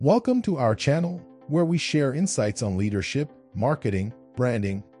Welcome to our channel, where we share insights on leadership, marketing,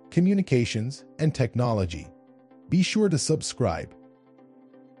 branding, communications, and technology. Be sure to subscribe.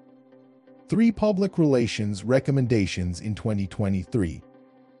 3 Public Relations Recommendations in 2023.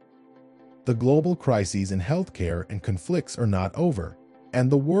 The global crises in healthcare and conflicts are not over, and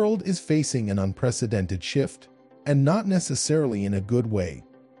the world is facing an unprecedented shift, and not necessarily in a good way.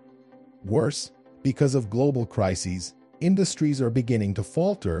 Worse, because of global crises, industries are beginning to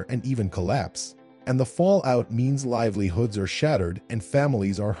falter and even collapse, and the fallout means livelihoods are shattered and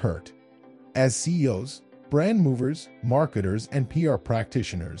families are hurt. As CEOs, brand movers, marketers, and PR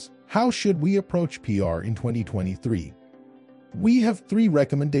practitioners, how should we approach PR in 2023? We have 3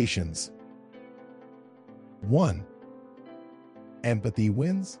 recommendations. 1. Empathy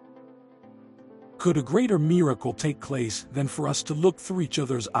wins. Could a greater miracle take place than for us to look through each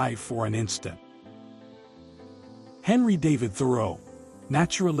other's eye for an instant? Henry David Thoreau,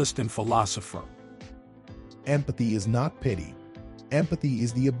 naturalist and philosopher. Empathy is not pity. Empathy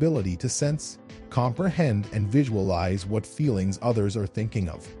is the ability to sense, comprehend, and visualize what feelings others are thinking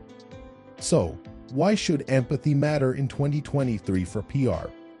of. So, why should empathy matter in 2023 for PR?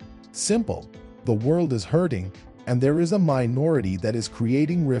 Simple. The world is hurting, and there is a minority that is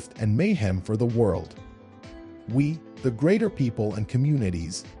creating rift and mayhem for the world. We, the greater people and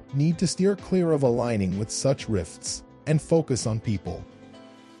communities, need to steer clear of aligning with such rifts and focus on people.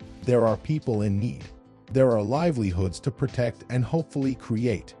 There are people in need. There are livelihoods to protect and hopefully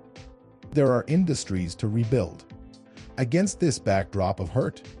create. There are industries to rebuild. Against this backdrop of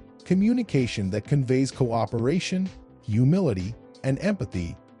hurt, communication that conveys cooperation, humility, and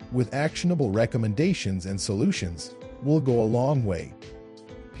empathy with actionable recommendations and solutions will go a long way.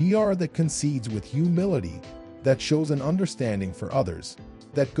 PR that concedes with humility, that shows an understanding for others,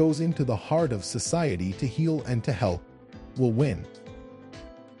 that goes into the heart of society to heal and to help, will win.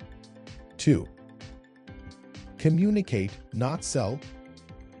 2. Communicate, not sell.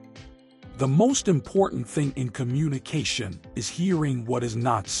 The most important thing in communication is hearing what is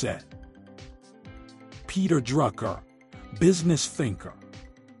not said. Peter Drucker, business thinker.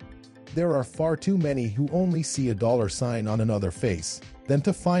 There are far too many who only see a $sign on another face than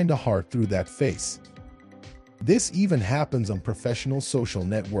to find a heart through that face. This even happens on professional social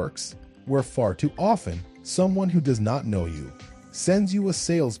networks, where far too often someone who does not know you sends you a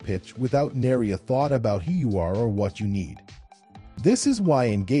sales pitch without nary a thought about who you are or what you need. This is why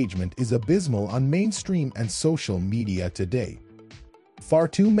engagement is abysmal on mainstream and social media today. Far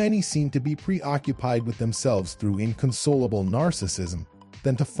too many seem to be preoccupied with themselves through inconsolable narcissism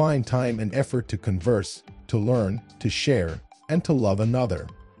than to find time and effort to converse, to learn, to share, and to love another.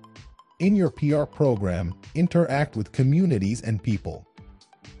 In your PR program, interact with communities and people.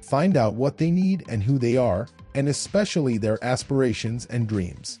 Find out what they need and who they are, and especially their aspirations and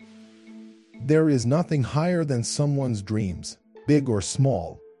dreams. There is nothing higher than someone's dreams, big or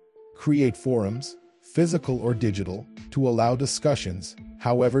small. Create forums, physical or digital, to allow discussions,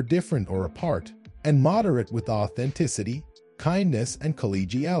 however different or apart, and moderate with authenticity, kindness, and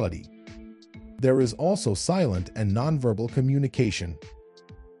collegiality. There is also silent and nonverbal communication,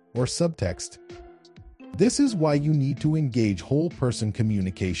 or subtext. This is why you need to engage whole-person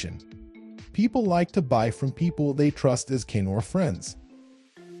communication. People like to buy from people they trust as kin or friends.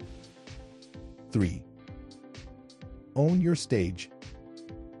 3. Own your stage.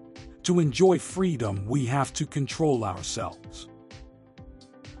 To enjoy freedom, we have to control ourselves.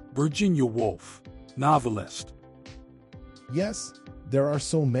 Virginia Woolf, novelist. Yes, there are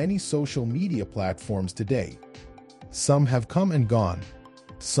so many social media platforms today. Some have come and gone.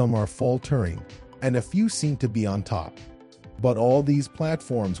 Some are faltering, and a few seem to be on top. But all these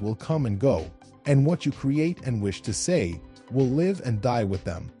platforms will come and go, and what you create and wish to say will live and die with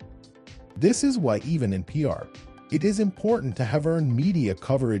them. This is why even in PR, it is important to have earned media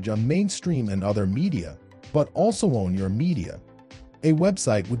coverage on mainstream and other media, but also own your media. A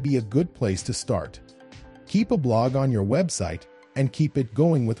website would be a good place to start. Keep a blog on your website and keep it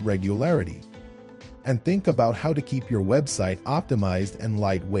going with regularity. And think about how to keep your website optimized and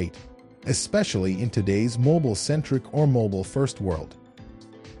lightweight, especially in today's mobile-centric or mobile-first world.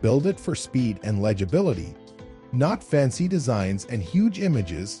 Build it for speed and legibility, not fancy designs and huge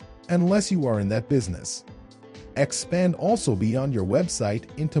images unless you are in that business. Expand also beyond your website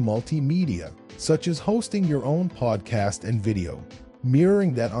into multimedia, such as hosting your own podcast and video,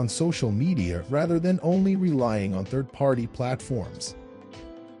 mirroring that on social media rather than only relying on third-party platforms.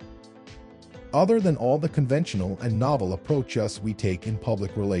 Other than all the conventional and novel approaches we take in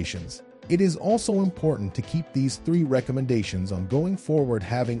public relations, it is also important to keep these 3 recommendations on going forward: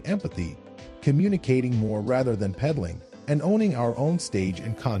 having empathy, communicating more rather than peddling, and owning our own stage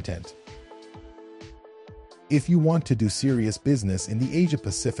and content. If you want to do serious business in the Asia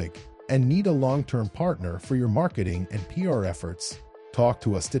Pacific and need a long-term partner for your marketing and PR efforts, talk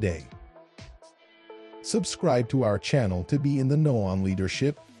to us today. Subscribe to our channel to be in the know on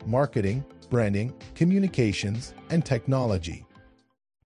leadership, marketing, branding, communications, and technology.